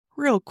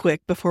real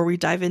quick before we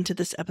dive into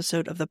this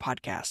episode of the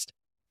podcast.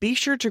 Be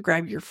sure to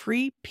grab your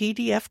free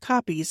PDF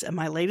copies of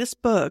my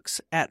latest books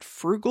at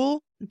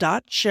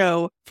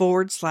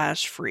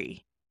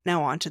frugal.show/free.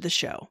 Now on to the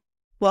show.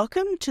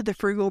 Welcome to the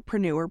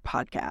Frugalpreneur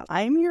Podcast.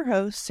 I am your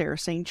host, Sarah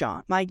St.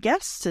 John. My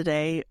guests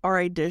today are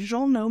a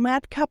digital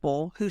nomad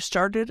couple who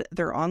started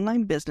their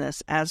online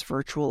business as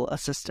virtual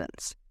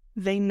assistants.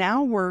 They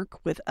now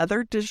work with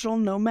other digital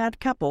nomad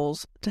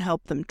couples to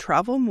help them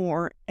travel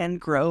more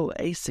and grow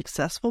a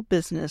successful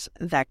business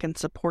that can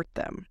support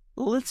them.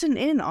 Listen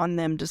in on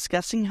them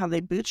discussing how they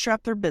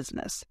bootstrap their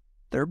business,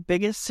 their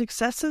biggest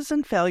successes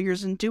and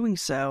failures in doing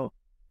so,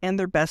 and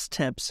their best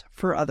tips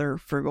for other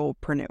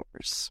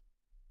frugalpreneurs.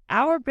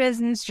 Our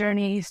business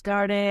journey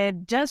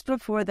started just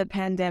before the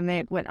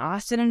pandemic when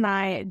Austin and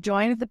I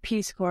joined the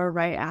Peace Corps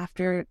right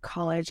after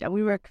college. And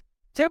we were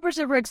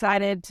super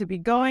excited to be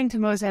going to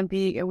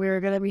Mozambique, and we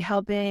were going to be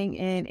helping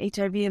in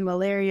HIV and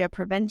malaria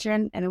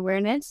prevention and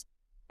awareness.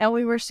 And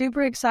we were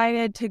super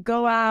excited to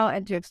go out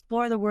and to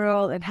explore the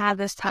world and have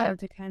this time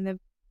to kind of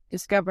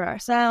discover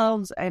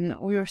ourselves. And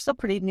we were still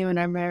pretty new in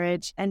our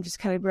marriage and just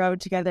kind of grow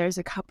together as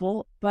a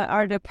couple. But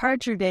our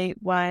departure date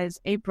was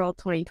April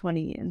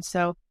 2020. And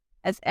so,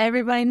 as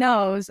everybody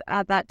knows,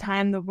 at that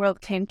time, the world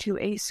came to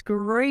a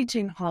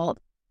screeching halt,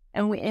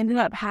 and we ended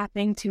up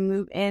having to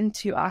move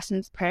into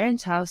Austin's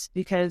parents' house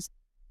because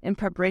in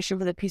preparation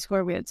for the Peace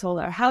Corps, we had sold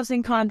our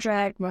housing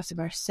contract, most of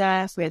our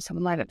stuff. We had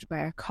someone lined up to buy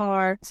our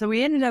car. So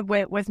we ended up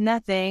with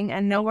nothing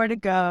and nowhere to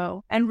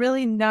go and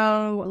really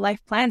no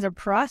life plans or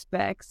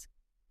prospects.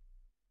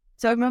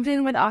 So I moved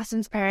in with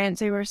Austin's parents.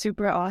 They were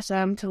super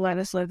awesome to let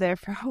us live there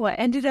for what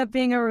ended up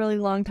being a really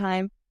long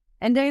time.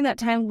 And during that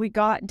time, we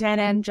got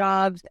dead-end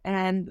jobs,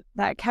 and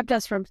that kept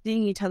us from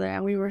seeing each other.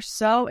 And we were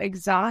so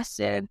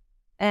exhausted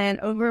and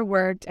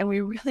overworked, and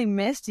we really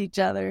missed each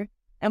other.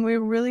 And we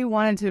really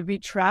wanted to be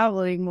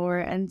traveling more.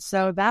 And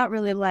so that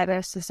really led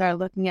us to start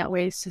looking at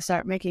ways to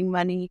start making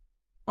money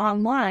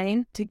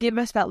online to give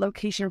us that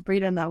location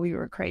freedom that we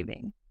were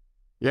craving.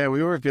 Yeah,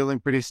 we were feeling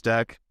pretty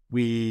stuck.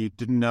 We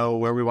didn't know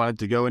where we wanted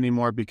to go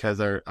anymore because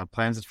our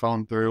plans had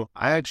fallen through.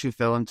 I actually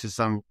fell into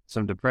some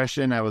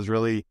depression. It was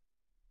really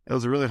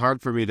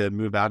hard for me to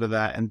move out of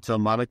that until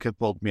Monica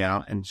pulled me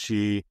out, and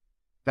she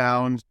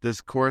found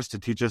this course to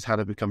teach us how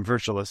to become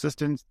virtual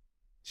assistants.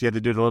 She had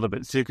to do it a little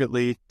bit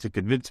secretly to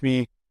convince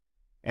me,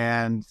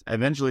 and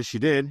eventually she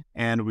did,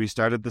 and we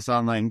started this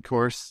online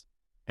course,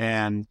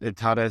 and it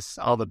taught us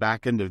all the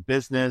back end of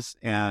business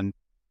and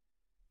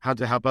how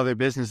to help other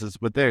businesses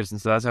with theirs.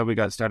 And so that's how we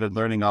got started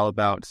learning all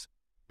about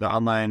the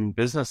online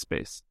business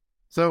space.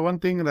 So one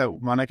thing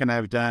that Monica and I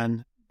have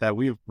done that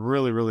we've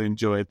really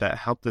enjoyed that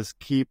helped us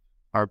keep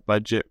our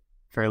budget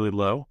fairly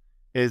low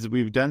is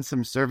we've done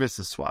some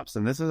services swaps.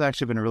 And this has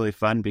actually been really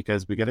fun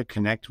because we get to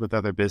connect with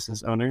other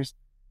business owners,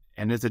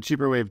 and it's a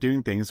cheaper way of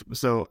doing things.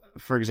 So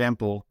for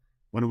example,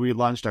 when we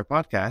launched our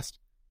podcast,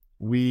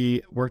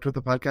 we worked with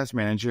a podcast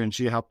manager, and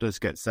she helped us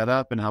get set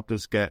up and helped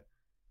us get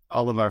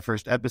all of our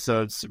first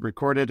episodes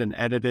recorded and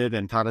edited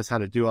and taught us how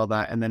to do all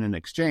that. And then in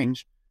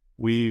exchange,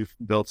 we've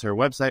built her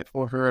website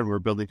for her, and we're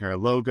building her a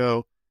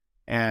logo.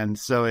 And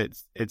so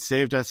it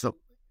saved us of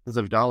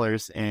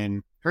dollars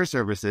in her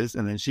services,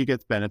 and then she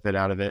gets benefit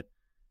out of it.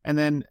 And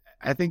then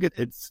I think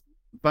it's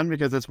fun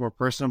because it's more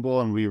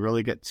personable, and we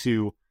really get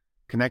to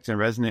connect and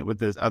resonate with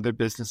this other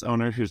business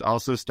owner who's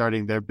also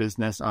starting their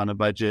business on a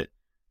budget.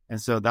 And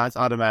so that's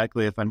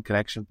automatically a fun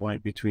connection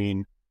point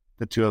between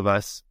the two of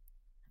us.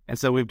 And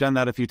so we've done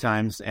that a few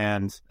times,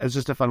 and it's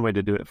just a fun way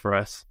to do it for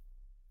us.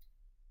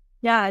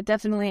 Yeah,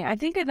 definitely. I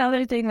think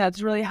another thing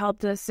that's really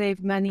helped us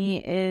save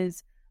money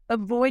is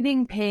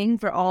avoiding paying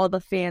for all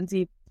the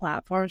fancy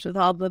platforms with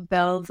all the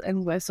bells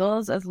and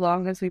whistles as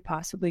long as we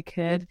possibly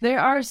could. There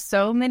are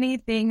so many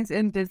things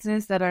in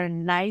business that are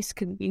nice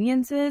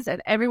conveniences, and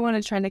everyone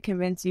is trying to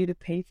convince you to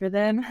pay for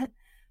them.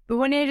 But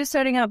when you're just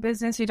starting out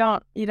business, you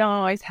don't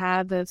always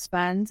have those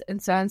funds.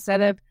 And so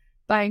instead of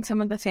buying some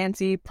of the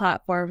fancy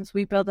platforms,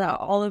 we built out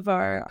all of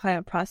our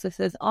client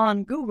processes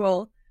on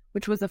Google,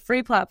 which was a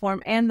free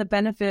platform. And the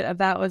benefit of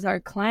that was our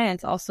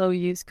clients also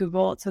used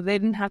Google, so they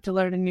didn't have to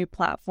learn a new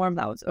platform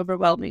that was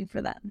overwhelming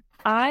for them.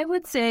 I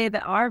would say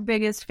that our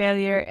biggest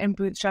failure in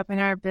bootstrapping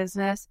our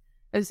business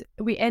is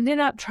we ended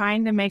up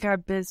trying to make our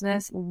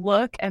business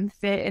look and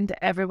fit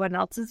into everyone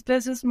else's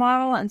business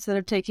model instead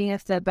of taking a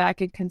step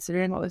back and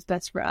considering what was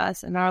best for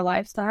us and our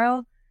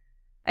lifestyle.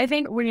 I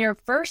think when you're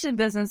first in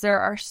business, there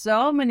are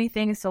so many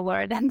things to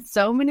learn and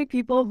so many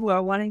people who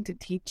are wanting to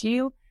teach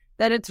you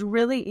that it's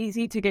really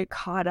easy to get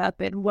caught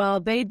up in, well,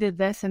 they did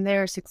this and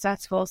they're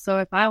successful, so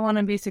if I want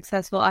to be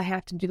successful, I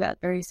have to do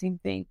that very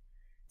same thing.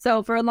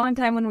 So for a long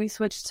time when we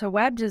switched to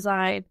web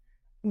design,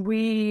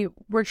 we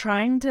were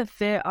trying to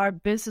fit our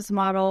business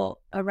model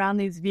around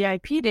these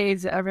VIP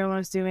days that everyone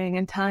was doing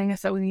and telling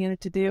us that we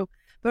needed to do,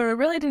 but it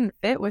really didn't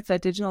fit with the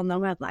digital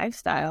nomad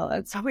lifestyle.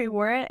 And so we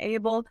weren't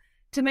able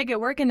to make it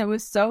work, and it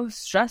was so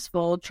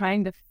stressful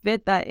trying to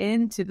fit that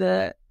into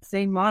the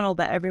same model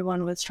that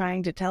everyone was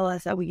trying to tell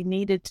us that we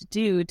needed to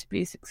do to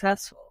be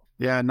successful.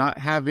 Yeah, not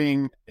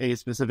having a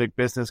specific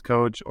business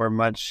coach or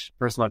much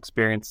personal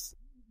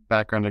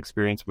background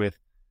experience with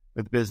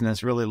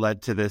business really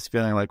led to this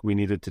feeling like we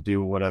needed to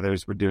do what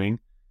others were doing.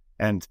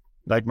 And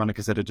like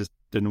Monica said, it just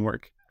didn't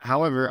work.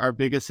 However, our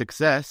biggest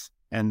success,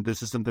 and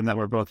this is something that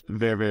we're both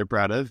very, very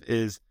proud of,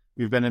 is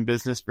we've been in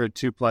business for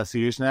 2+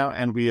 years now,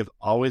 and we have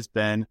always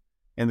been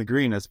in the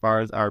green as far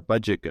as our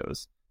budget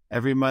goes.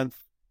 Every month,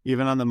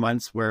 even on the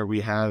months where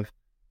we have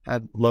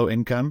had low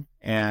income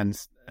and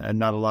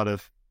not a lot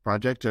of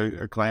project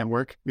or client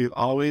work, we've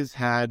always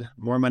had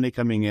more money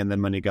coming in than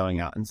money going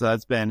out. And so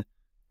that's been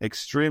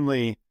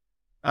extremely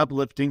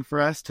uplifting for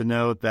us to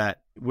know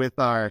that with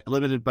our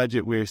limited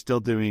budget, we're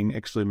still doing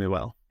extremely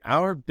well.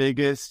 Our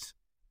biggest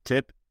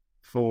tip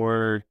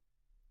for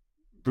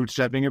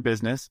bootstrapping your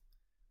business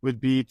would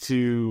be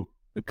to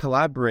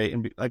collaborate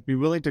and be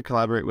willing to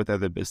collaborate with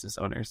other business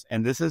owners.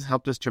 And this has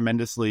helped us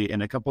tremendously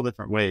in a couple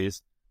different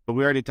ways. But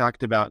we already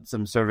talked about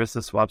some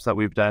services swaps that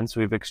we've done.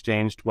 So we've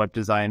exchanged web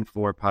design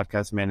for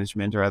podcast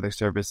management or other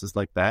services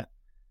like that.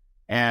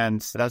 And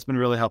that's been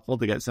really helpful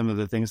to get some of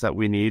the things that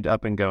we need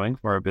up and going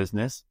for our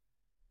business.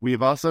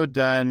 We've also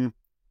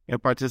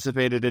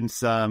participated in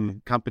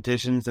some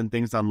competitions and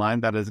things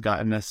online that has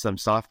gotten us some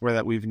software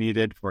that we've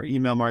needed for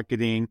email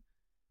marketing.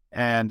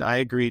 And I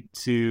agreed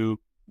to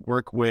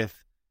work with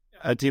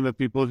a team of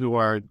people who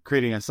are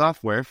creating a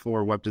software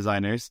for web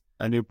designers,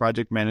 a new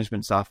project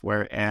management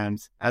software. And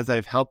as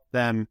I've helped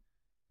them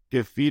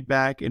give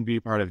feedback and be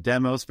part of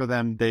demos for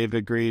them, they've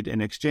agreed in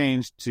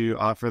exchange to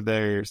offer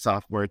their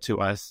software to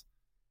us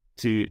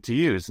to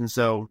use. And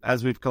so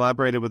as we've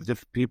collaborated with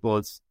different people,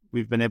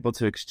 we've been able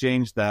to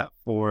exchange that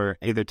for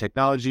either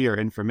technology or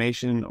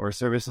information or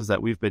services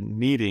that we've been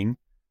needing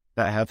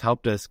that have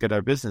helped us get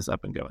our business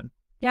up and going.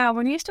 Yeah,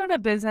 when you start a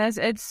business,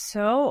 it's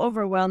so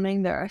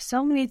overwhelming. There are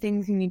so many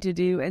things you need to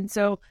do. And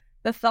so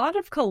the thought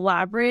of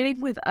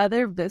collaborating with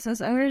other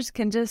business owners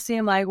can just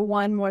seem like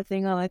one more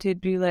thing on the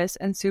to-do list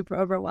and super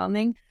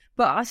overwhelming.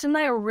 But Austin and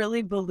I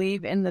really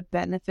believe in the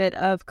benefit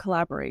of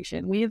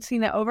collaboration. We have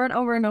seen it over and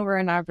over and over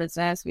in our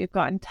business. We've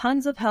gotten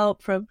tons of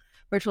help from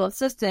virtual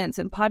assistants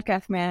and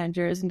podcast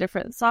managers and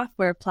different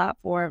software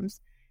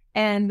platforms.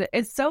 And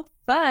it's so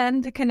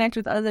fun to connect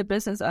with other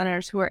business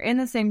owners who are in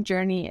the same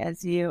journey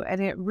as you.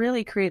 And it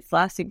really creates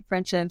lasting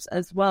friendships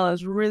as well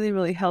as really,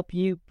 really help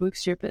you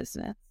boost your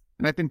business.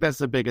 And I think that's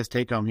the biggest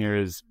take home here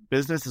is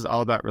business is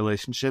all about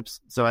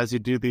relationships. So as you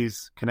do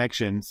these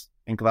connections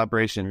and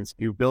collaborations,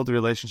 you build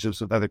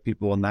relationships with other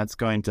people, and that's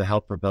going to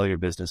help propel your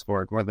business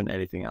forward more than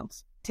anything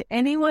else. To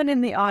anyone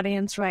in the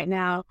audience right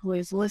now who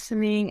is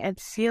listening and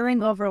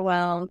feeling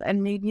overwhelmed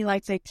and maybe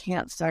like they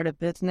can't start a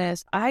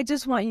business, I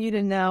just want you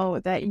to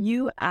know that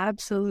you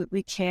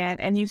absolutely can,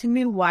 and you can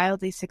be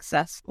wildly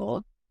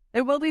successful.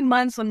 There will be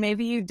months when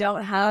maybe you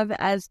don't have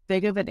as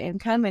big of an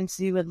income as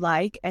you would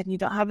like, and you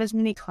don't have as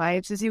many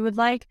clients as you would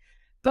like.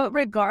 But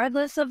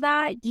regardless of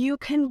that, you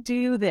can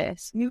do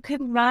this. You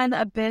can run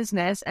a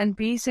business and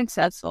be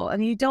successful,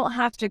 and you don't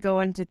have to go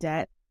into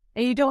debt.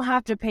 And you don't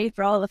have to pay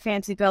for all the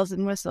fancy bells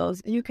and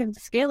whistles. You can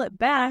scale it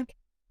back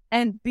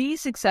and be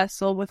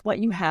successful with what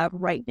you have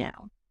right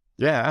now.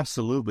 Yeah,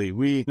 absolutely.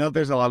 We know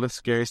there's a lot of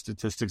scary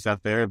statistics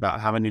out there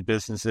about how many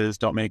businesses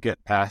don't make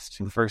it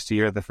past the first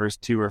year, the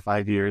first 2 or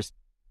 5 years.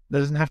 That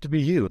doesn't have to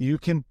be you. You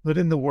can put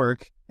in the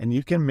work and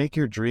you can make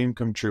your dream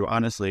come true.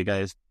 Honestly,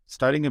 guys,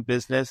 starting a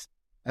business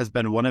has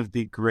been one of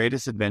the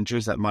greatest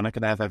adventures that Monica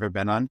and I have ever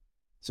been on.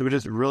 So we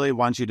just really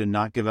want you to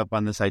not give up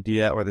on this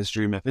idea or this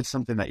dream if it's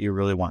something that you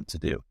really want to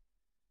do.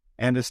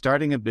 And if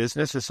starting a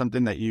business is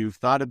something that you've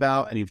thought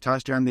about and you've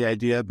tossed around the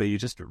idea, but you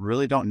just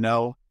really don't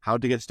know how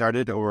to get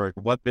started or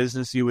what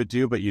business you would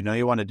do, but you know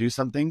you want to do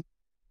something,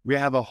 we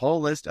have a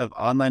whole list of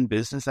online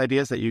business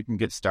ideas that you can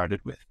get started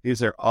with.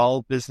 These are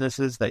all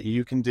businesses that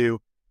you can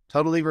do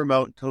totally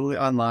remote, totally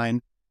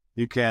online.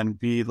 You can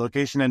be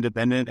location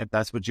independent if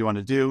that's what you want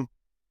to do.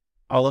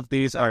 All of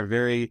these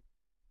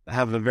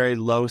have a very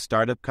low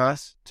startup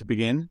cost to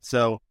begin.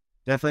 So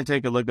definitely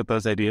take a look at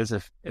those ideas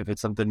if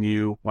it's something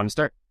you want to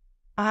start.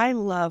 I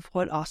love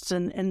what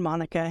Austin and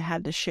Monica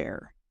had to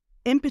share.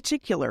 In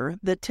particular,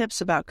 the tips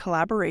about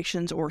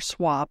collaborations or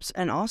swaps,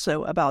 and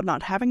also about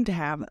not having to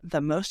have the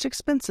most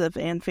expensive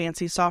and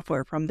fancy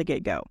software from the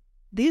get-go.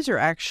 These are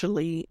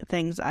actually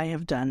things I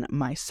have done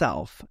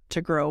myself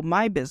to grow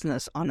my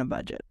business on a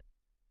budget.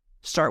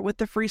 Start with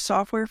the free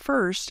software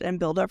first and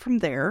build up from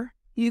there.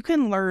 You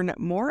can learn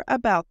more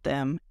about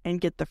them and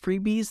get the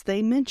freebies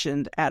they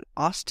mentioned at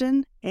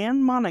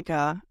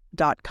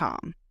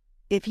austinandmonica.com.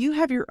 If you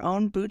have your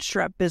own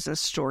bootstrap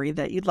business story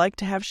that you'd like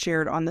to have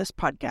shared on this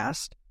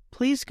podcast,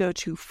 please go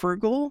to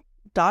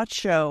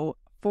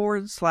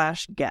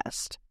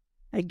frugal.show/guest.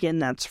 Again,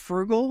 that's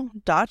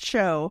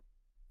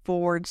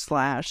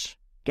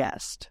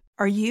frugal.show/guest.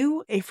 Are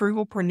you a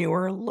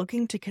frugalpreneur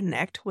looking to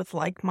connect with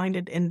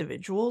like-minded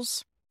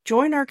individuals?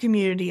 Join our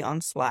community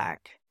on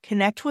Slack.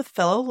 Connect with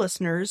fellow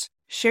listeners,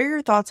 share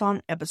your thoughts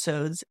on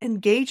episodes,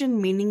 engage in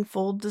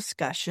meaningful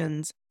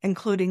discussions,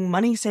 including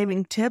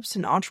money-saving tips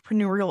and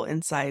entrepreneurial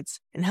insights,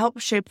 and help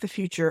shape the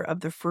future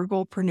of the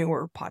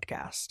Frugalpreneur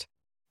podcast.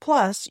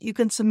 Plus, you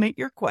can submit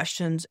your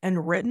questions in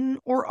written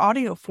or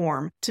audio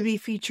form to be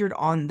featured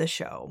on the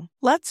show.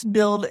 Let's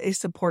build a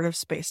supportive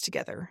space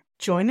together.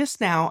 Join us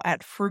now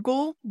at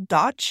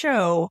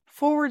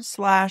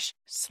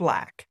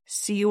frugal.show/Slack.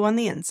 See you on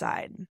the inside.